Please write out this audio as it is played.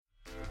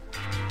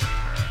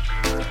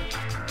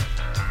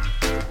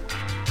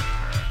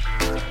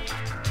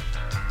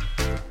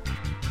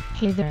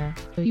Hey there,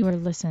 you are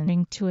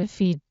listening to a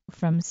feed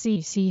from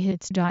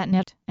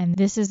cchits.net, and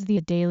this is the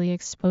Daily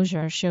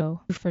Exposure Show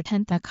for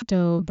 10th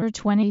October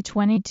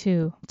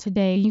 2022.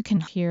 Today you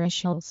can hear a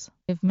Shells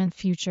of Men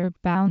Future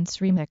Bounce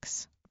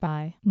remix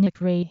by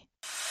Nick Ray.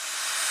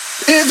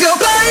 If you're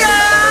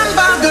playing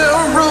by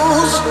the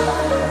rules,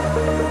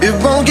 it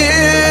won't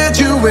get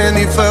you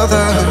any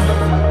further.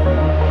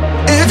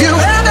 If you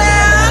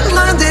haven't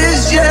learned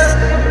this yet,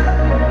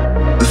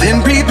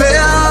 then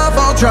prepare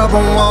for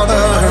troubled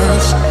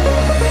waters.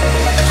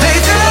 They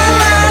tell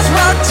us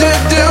what to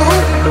do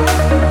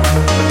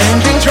and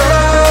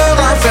control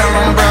our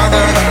fellow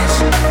brothers.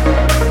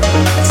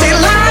 Stay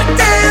locked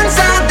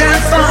inside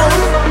that phone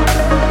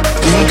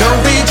and go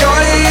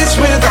rejoice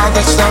with all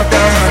the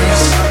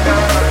suckers.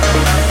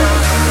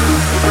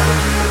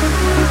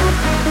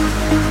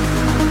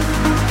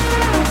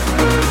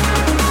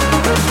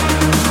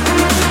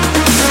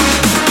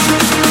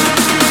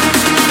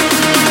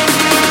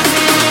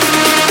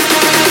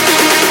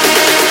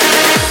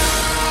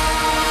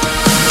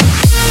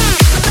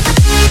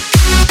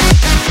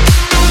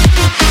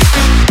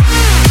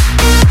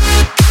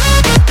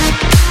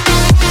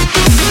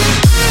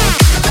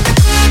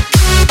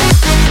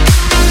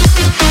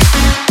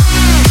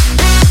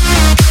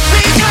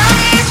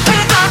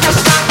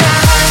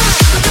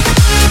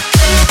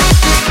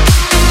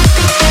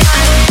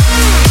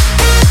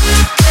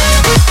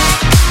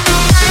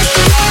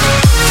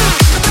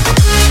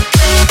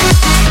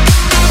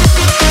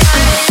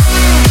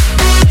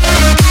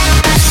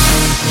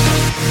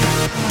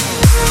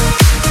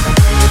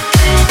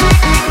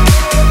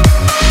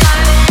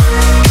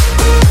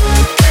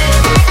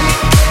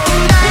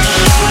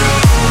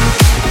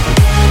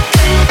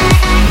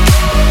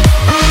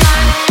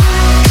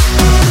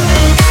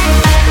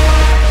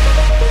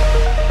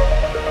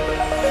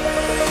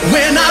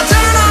 When I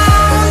turn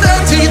on the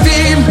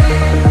TV,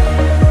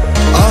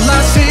 all I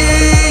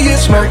see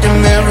is smoke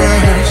and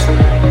mirrors.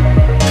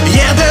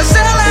 Yeah, they're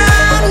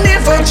selling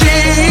it for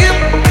cheap.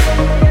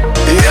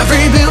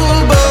 Every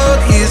billboard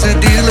is a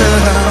dealer.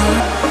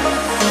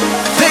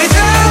 They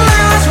tell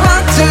us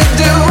what to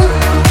do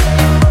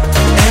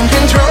and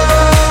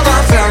control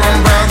our fellow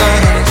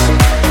brothers.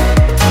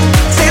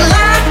 Stay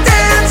locked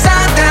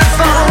inside that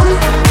phone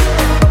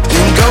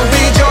and go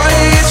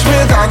rejoice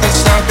with all the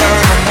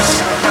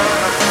suckers.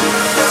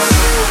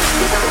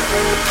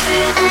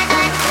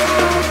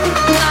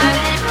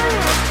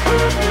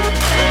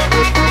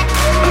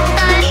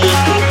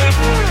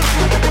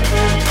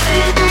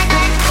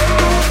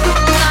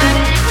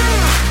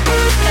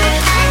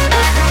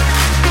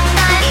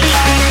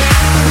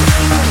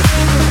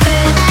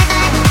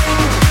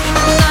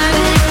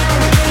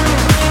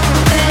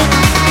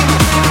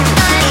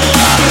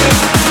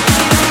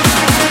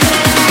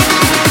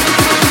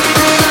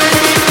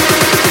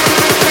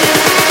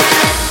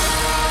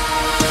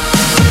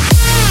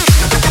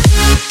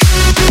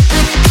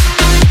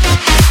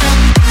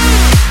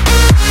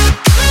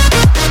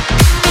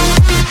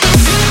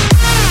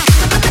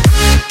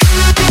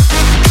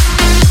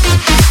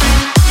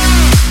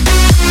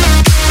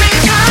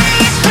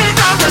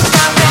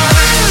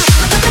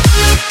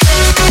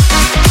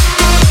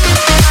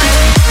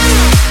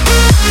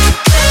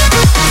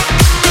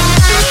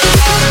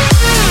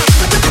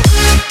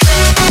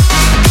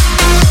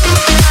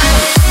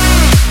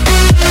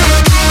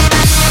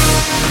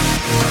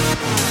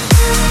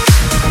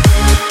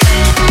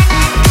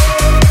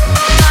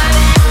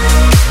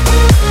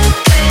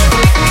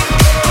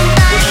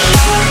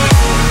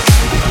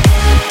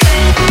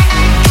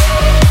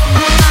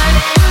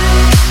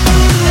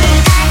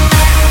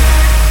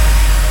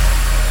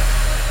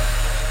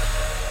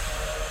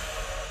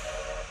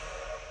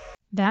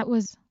 That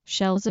was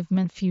Shells of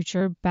Men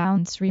Future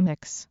Bounce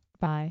remix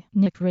by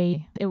Nick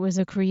Ray. It was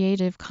a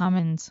Creative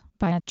Commons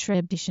by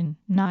attribution,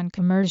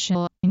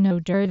 non-commercial, no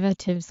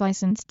derivatives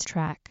licensed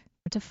track.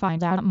 To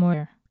find out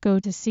more, go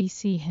to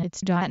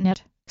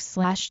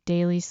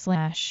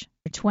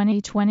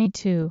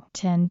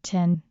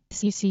cchits.net/daily/2022-1010.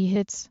 CC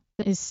Hits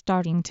is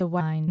starting to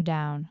wind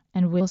down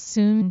and will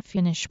soon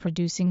finish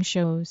producing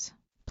shows.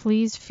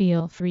 Please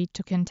feel free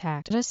to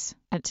contact us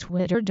at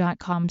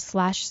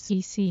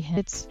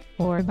twitter.com/cchits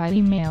or by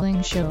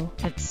emailing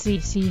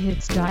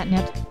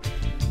show@cchits.net.